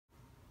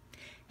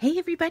Hey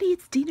everybody,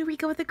 it's Dina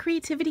Rico with the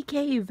Creativity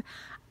Cave.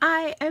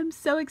 I am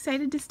so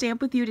excited to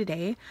stamp with you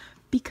today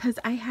because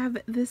I have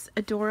this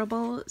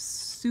adorable,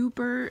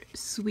 super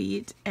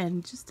sweet,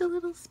 and just a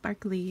little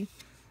sparkly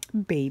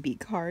baby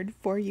card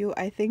for you.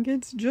 I think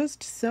it's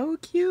just so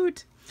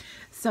cute.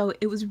 So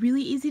it was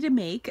really easy to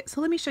make.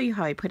 So let me show you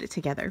how I put it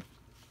together.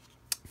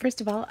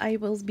 First of all, I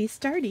will be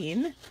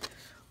starting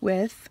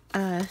with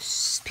a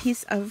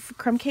piece of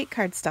crumb cake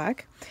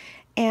cardstock,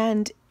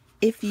 and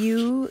if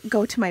you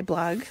go to my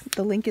blog,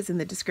 the link is in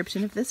the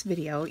description of this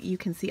video. You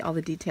can see all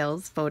the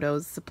details,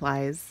 photos,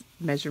 supplies,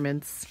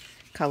 measurements,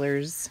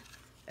 colors,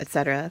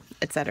 etc.,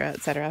 etc.,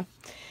 etc.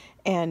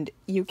 And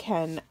you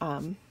can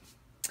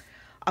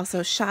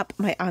also shop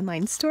my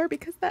online store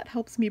because that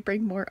helps me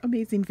bring more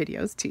amazing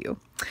videos to you.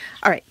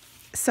 All right,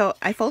 so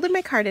I folded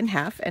my card in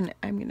half, and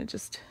I'm going to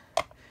just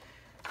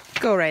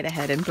go right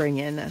ahead and bring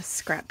in a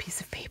scrap piece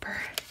of paper.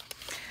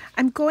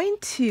 I'm going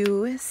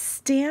to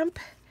stamp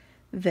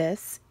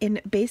this in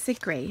basic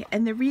gray,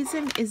 and the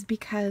reason is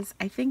because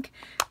I think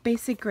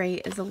basic gray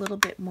is a little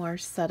bit more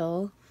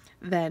subtle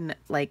than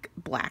like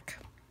black,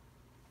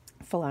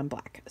 full-on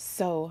black.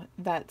 So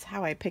that's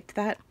how I picked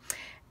that.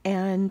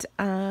 And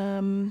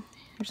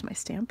here's my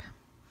stamp.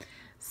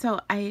 So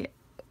I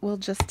will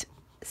just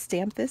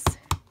stamp this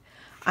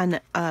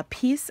on a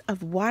piece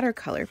of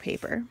watercolor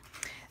paper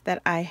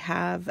that I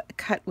have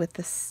cut with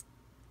the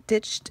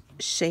Stitched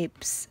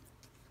Shapes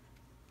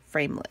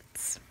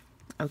framelits.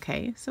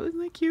 Okay, so isn't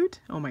that cute?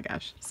 Oh my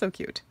gosh, so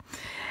cute.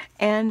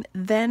 And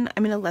then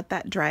I'm going to let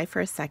that dry for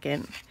a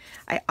second.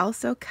 I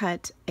also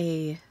cut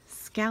a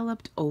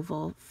scalloped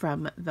oval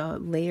from the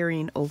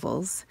Layering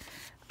Ovals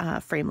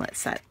framelit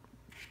set.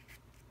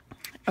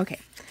 Okay,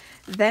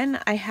 then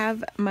I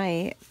have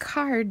my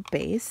card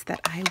base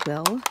that I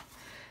will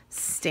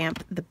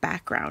stamp the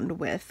background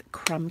with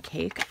crumb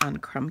cake on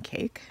crumb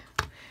cake.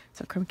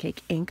 So crumb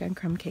cake ink on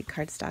crumb cake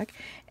cardstock.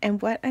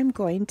 And what I'm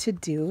going to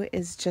do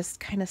is just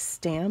kind of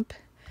stamp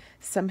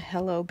some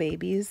hello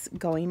babies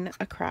going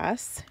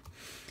across,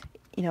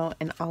 you know,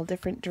 in all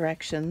different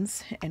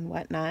directions and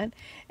whatnot.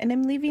 And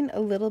I'm leaving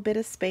a little bit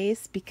of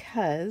space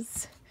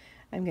because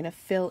I'm going to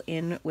fill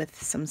in with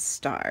some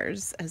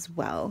stars as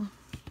well.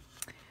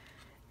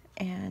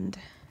 And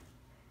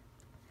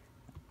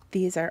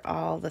these are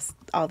all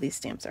these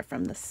stamps are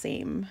from the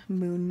same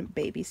Moon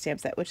Baby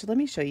stamp set, which let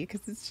me show you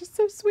because it's just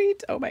so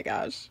sweet. Oh my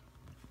gosh.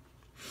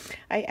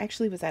 I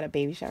actually was at a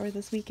baby shower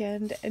this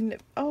weekend, and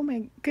oh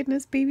my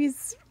goodness,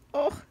 babies.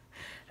 Oh,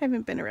 I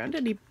haven't been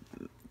around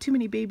too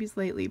many babies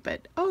lately,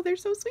 but oh, they're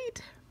so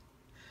sweet.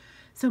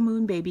 So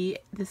Moon Baby,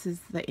 this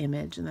is the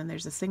image, and then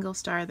there's a single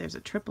star, there's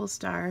a triple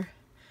star.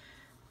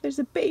 There's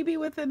a baby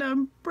with an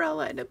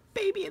umbrella and a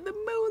baby in the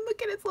moon.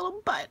 Look at its little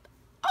butt.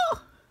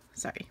 Oh,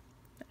 sorry.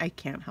 I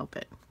can't help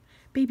it.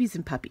 Babies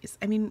and puppies.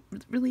 I mean,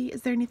 really,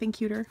 is there anything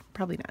cuter?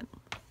 Probably not.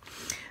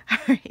 All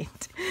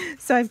right.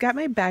 So I've got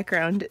my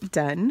background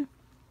done,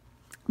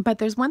 but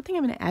there's one thing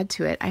I'm going to add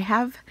to it. I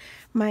have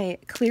my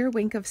clear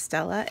Wink of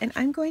Stella, and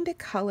I'm going to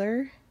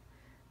color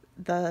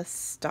the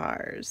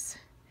stars.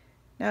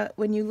 Now,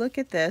 when you look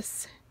at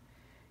this,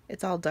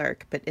 it's all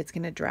dark, but it's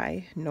going to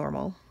dry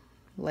normal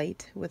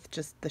light with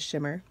just the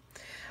shimmer.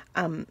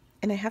 And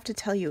I have to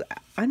tell you,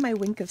 on my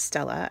Wink of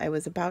Stella, I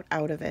was about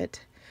out of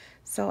it.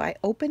 So I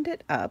opened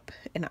it up,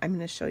 and I'm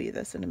going to show you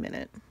this in a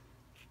minute.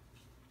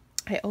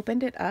 I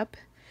opened it up,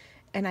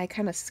 and I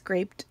kind of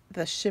scraped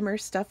the shimmer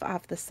stuff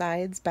off the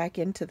sides back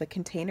into the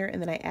container,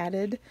 and then I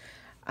added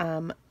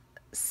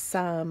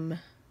some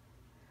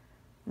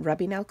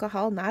rubbing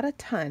alcohol, not a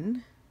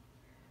ton,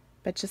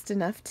 but just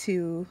enough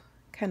to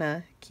kind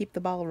of keep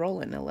the ball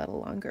rolling a little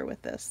longer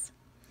with this.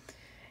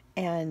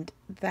 And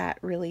that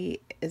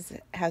really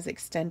has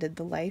extended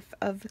the life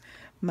of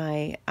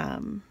my,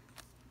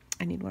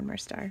 I need one more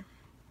star.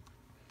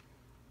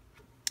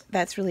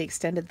 That's really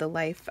extended the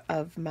life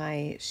of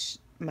my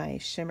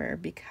shimmer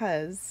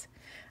because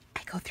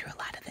I go through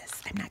a lot of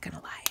this. I'm not going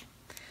to lie.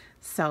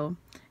 So,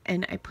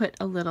 and I put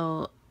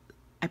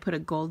a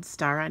gold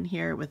star on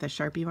here with a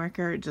Sharpie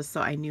marker just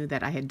so I knew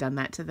that I had done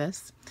that to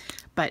this.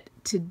 But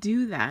to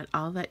do that,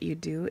 all that you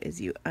do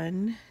is you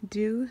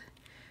unscrew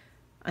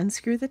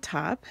the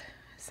top,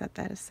 set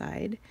that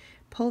aside,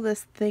 pull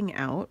this thing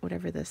out,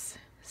 whatever this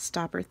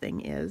stopper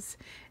thing is,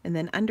 and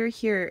then under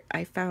here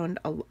I found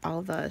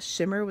all the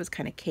shimmer was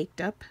kind of caked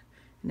up,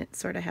 and it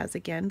sort of has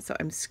again, so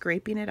I'm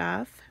scraping it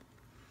off.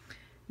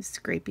 I'm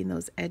scraping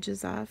those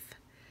edges off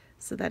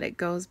so that it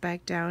goes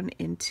back down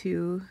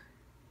into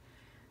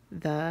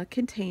the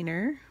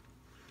container.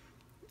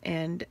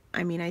 And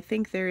I mean, I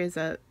think there is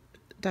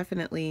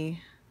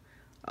definitely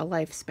a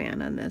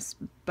lifespan on this,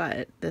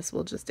 but this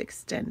will just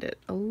extend it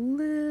a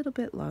little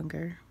bit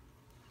longer.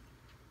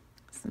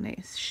 So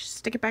nice.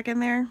 Stick it back in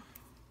there,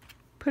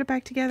 put it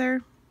back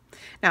together.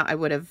 Now I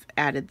would have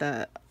added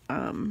the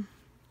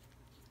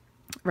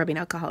rubbing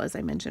alcohol as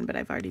I mentioned, but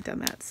I've already done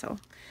that, so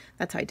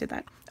that's how I did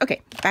that.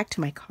 Okay, back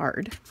to my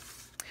card.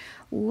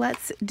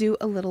 Let's do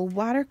a little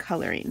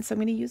watercoloring. So I'm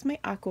going to use my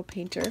aqua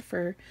painter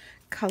for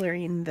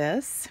coloring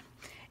this.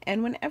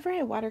 And whenever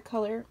I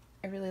watercolor,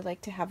 I really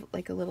like to have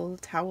like a little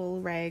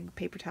towel, rag,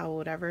 paper towel,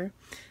 whatever.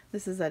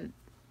 This is a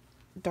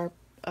dark,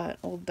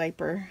 old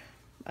diaper,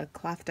 a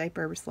cloth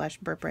diaper slash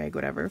burp rag,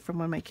 whatever, from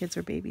when my kids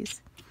were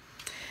babies.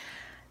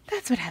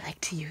 That's what I like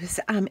to use.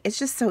 It's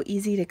just so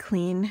easy to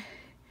clean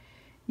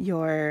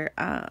your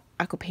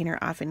aqua painter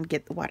off and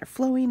get the water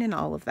flowing and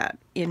all of that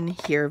in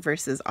here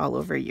versus all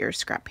over your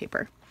scrap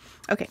paper.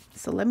 Okay,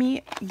 so let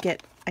me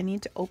I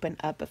need to open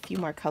up a few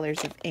more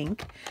colors of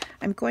ink.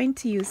 I'm going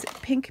to use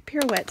Pink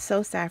Pirouette,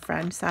 So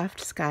Saffron, Soft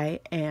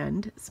Sky,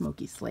 and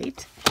Smoky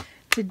Slate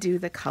to do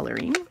the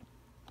coloring.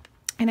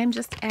 And I'm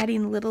just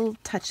adding little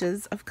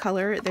touches of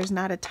color. There's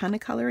not a ton of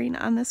coloring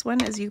on this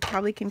one, as you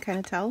probably can kind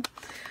of tell.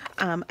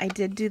 I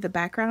did do the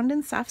background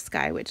in Soft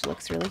Sky, which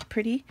looks really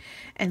pretty.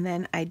 And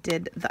then I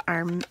did the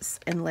arms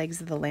and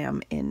legs of the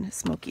lamb in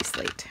Smoky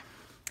Slate.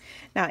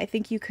 Now, I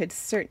think you could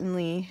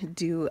certainly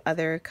do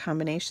other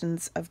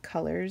combinations of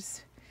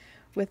colors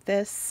with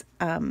this.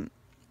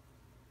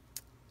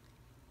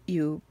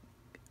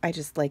 I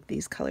just like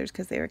these colors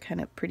because they were kind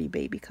of pretty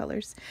baby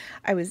colors.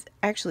 I was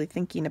actually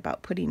thinking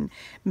about putting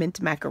mint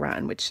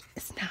macaron, which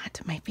is not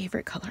my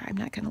favorite color, I'm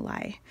not going to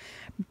lie.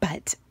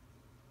 But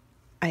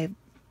I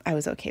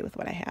was okay with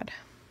what I had.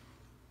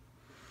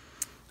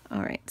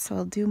 All right, so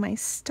I'll do my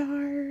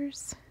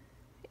stars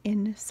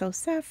in So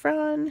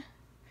Saffron.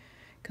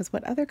 Because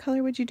what other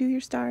color would you do your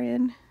star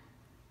in?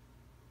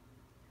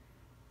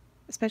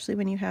 Especially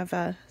when you have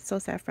a So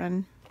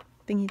Saffron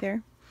thingy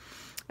there.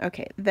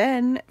 Okay,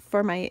 then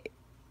for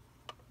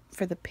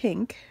the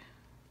pink,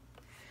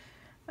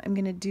 I'm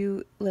going to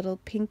do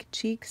little pink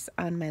cheeks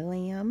on my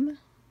lamb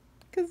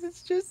because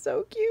it's just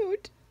so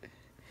cute.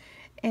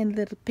 And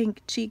little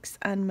pink cheeks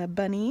on my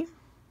bunny.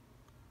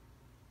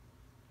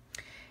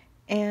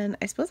 And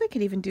I suppose I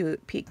could even do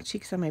pink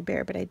cheeks on my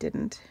bear, but I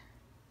didn't.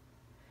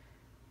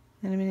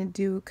 And I'm going to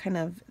do kind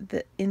of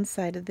the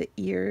inside of the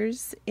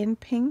ears in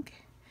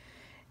pink.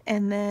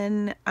 And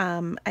then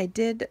I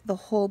did the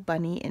whole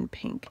bunny in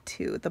pink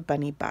too, the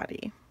bunny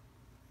body.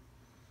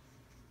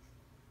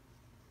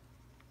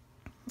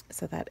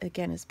 So that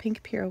again is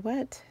Pink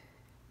Pirouette.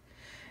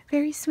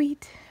 Very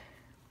sweet.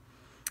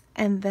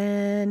 And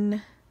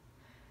then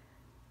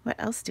what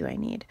else do I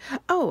need?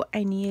 Oh,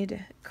 I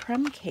need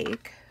crumb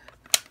cake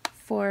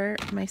for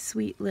my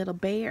sweet little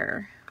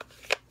bear.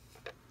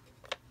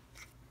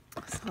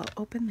 So I'll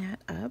open that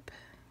up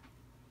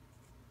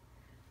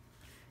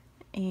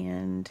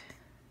and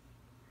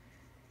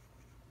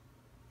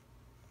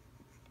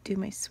do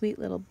my sweet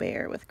little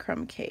bear with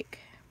crumb cake.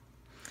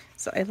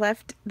 So I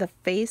left the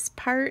face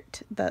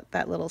part,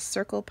 that little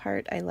circle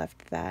part, I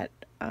left that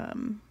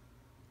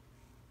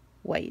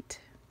white.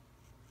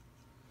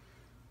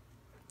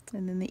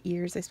 And then the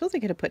ears, I suppose I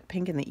could have put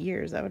pink in the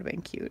ears, that would have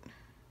been cute.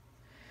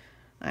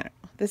 I don't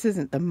know. This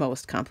isn't the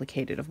most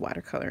complicated of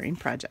watercoloring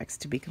projects,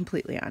 to be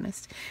completely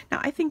honest.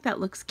 Now, I think that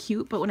looks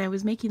cute, but when I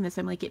was making this,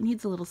 I'm like, it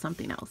needs a little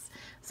something else.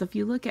 So if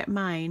you look at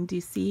mine, do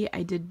you see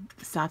I did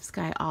Soft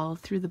Sky all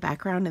through the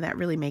background, and that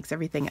really makes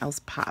everything else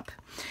pop.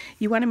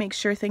 You want to make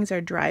sure things are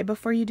dry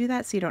before you do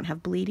that so you don't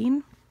have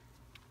bleeding,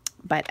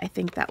 but I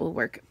think that will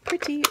work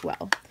pretty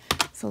well.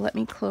 So let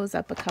me close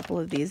up a couple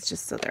of these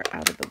just so they're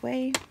out of the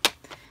way,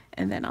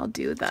 and then I'll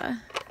do the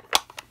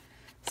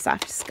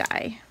Soft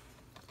Sky,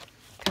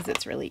 because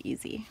it's really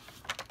easy.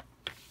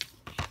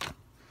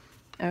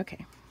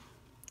 Okay,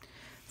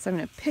 so I'm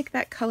going to pick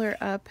that color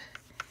up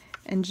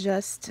and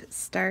just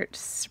start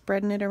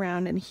spreading it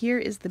around. And here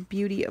is the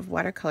beauty of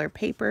watercolor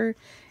paper,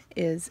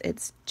 is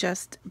it's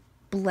just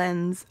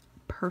blends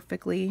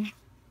perfectly,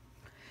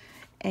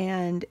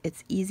 and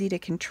it's easy to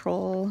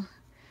control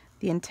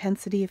the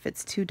intensity. If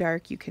it's too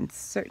dark, you can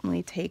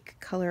certainly take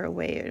color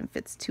away, and if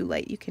it's too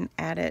light, you can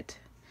add it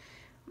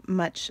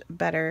much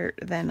better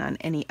than on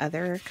any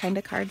other kind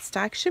of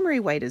cardstock. Shimmery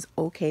white is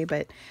okay,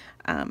 but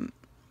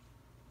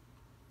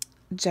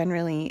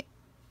generally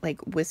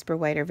like Whisper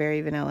White or Very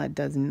Vanilla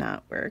does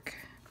not work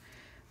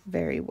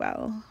very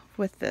well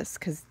with this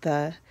because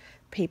the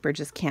paper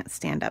just can't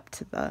stand up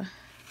to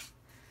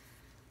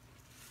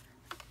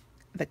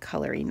the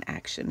coloring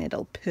action.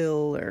 It'll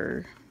pill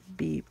or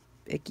be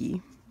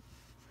icky.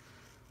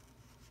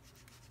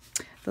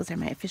 Those are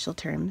my official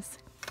terms.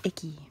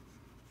 Icky.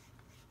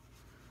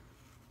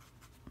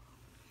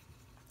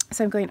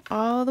 So I'm going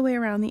all the way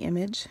around the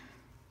image,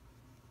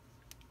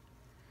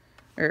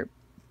 or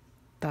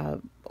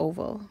the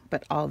oval,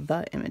 but all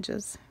the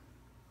images.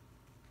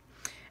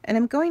 And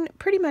I'm going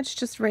pretty much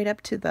just right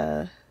up to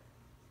the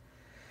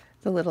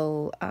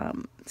little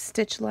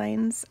stitch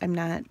lines. I'm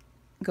not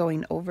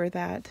going over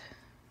that,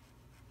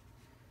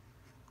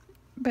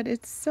 but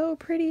it's so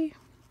pretty.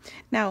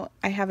 Now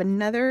I have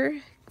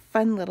another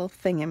fun little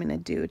thing I'm going to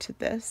do to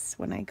this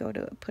when I go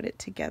to put it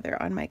together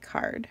on my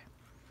card.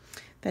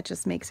 That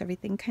just makes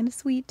everything kind of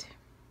sweet.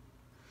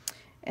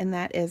 And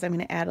that is, I'm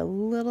going to add a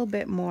little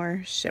bit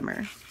more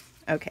shimmer.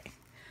 Okay,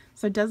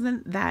 so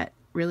doesn't that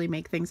really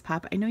make things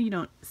pop? I know you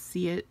don't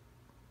see it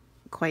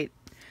quite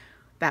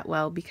that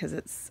well because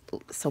it's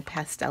so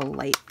pastel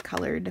light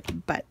colored,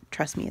 but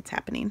trust me, it's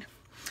happening.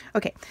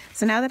 Okay,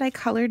 so now that I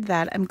colored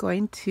that, I'm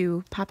going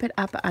to pop it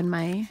up on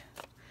my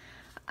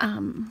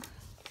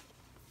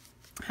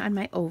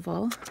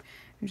oval.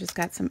 I've just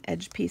got some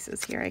edge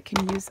pieces here I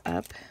can use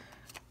up.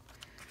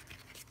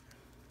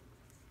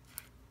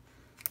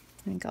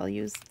 I think I'll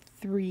use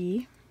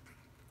 3.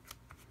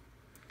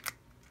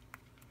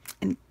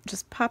 And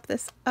just pop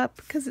this up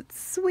because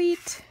it's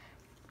sweet.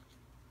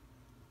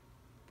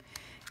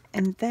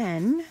 And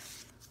then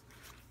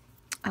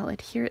I'll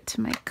adhere it to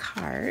my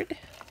card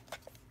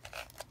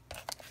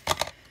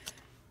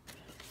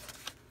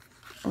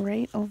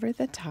right over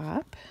the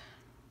top.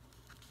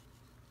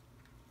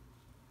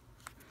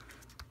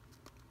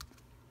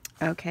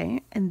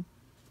 Okay, and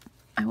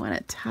I want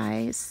to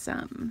tie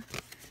some,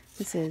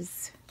 this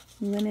is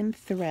linen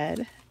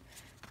thread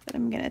that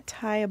I'm going to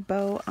tie a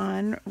bow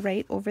on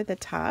right over the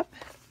top.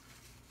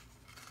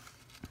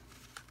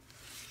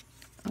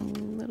 A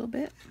little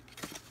bit.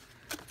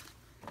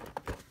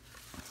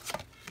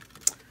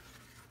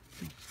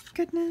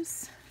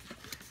 Goodness.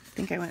 I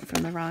think I went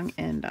from the wrong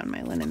end on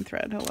my linen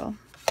thread. Oh well.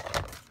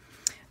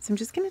 So I'm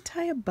just going to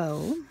tie a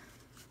bow.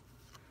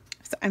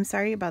 So I'm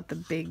sorry about the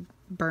big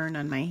burn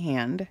on my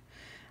hand.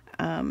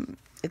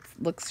 It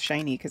looks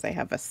shiny because I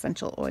have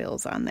essential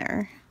oils on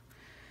there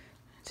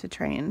to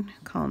try and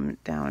calm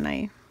it down.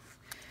 I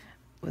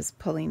was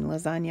pulling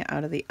lasagna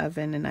out of the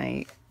oven and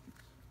I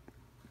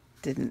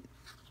didn't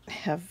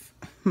have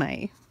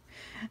I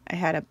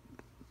had a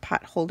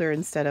pot holder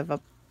instead of a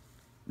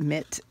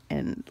mitt,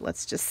 and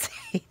let's just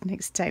say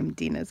next time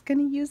Dina's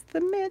gonna use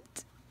the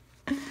mitt.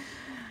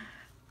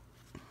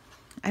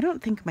 I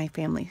don't think my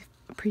family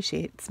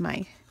appreciates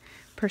my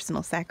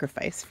personal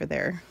sacrifice for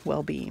their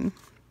well-being,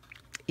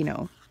 you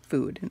know,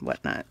 food and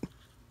whatnot.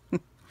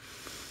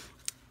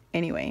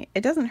 Anyway,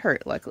 it doesn't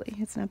hurt, luckily.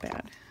 It's not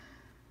bad.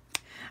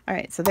 All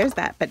right, so there's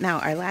that. But now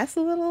our last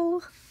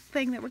little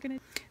thing that we're gonna,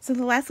 so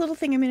the last little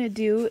thing I'm gonna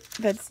do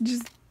that's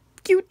just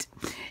cute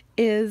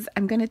is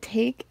I'm gonna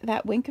take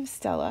that Wink of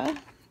Stella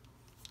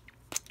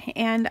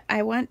and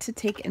I want to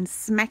take and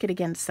smack it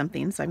against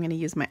something. So I'm going to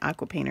use my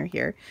aqua painter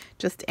here.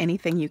 Just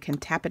anything you can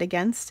tap it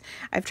against.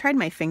 I've tried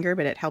my finger,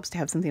 but it helps to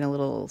have something a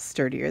little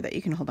sturdier that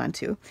you can hold on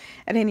to.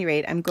 At any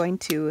rate, I'm going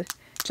to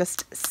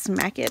just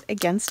smack it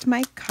against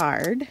my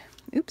card.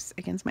 Oops,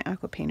 against my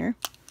aqua painter.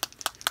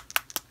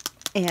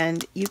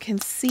 And you can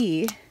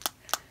see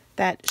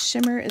that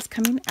shimmer is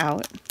coming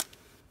out.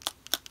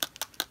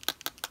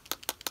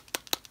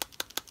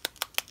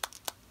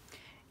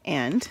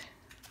 And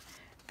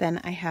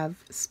then I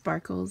have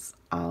sparkles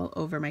all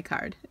over my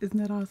card. Isn't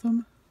that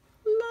awesome?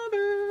 Love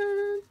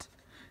it.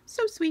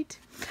 So sweet.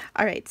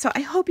 All right, so I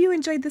hope you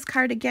enjoyed this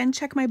card. Again,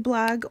 check my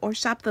blog or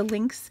shop the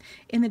links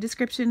in the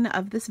description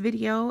of this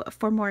video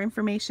for more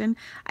information.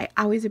 I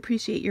always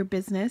appreciate your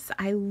business.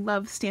 I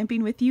love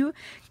stamping with you.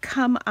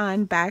 Come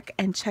on back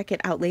and check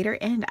it out later.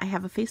 And I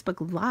have a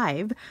Facebook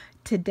Live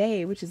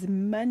today, which is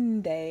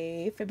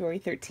Monday, February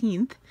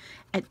 13th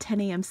at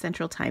 10 a.m.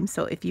 Central Time.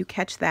 So if you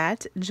catch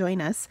that, join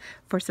us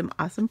for some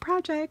awesome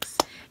projects.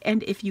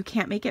 And if you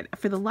can't make it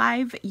for the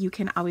live, you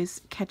can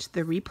always catch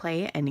the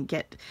replay and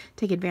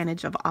take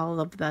advantage of all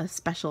of the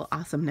special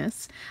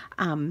awesomeness.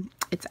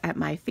 It's at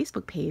my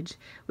Facebook page,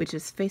 which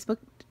is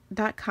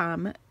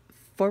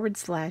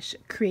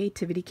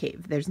facebook.com/creativity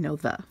cave. There's no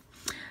the.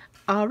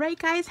 All right,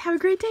 guys, have a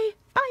great day.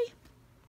 Bye.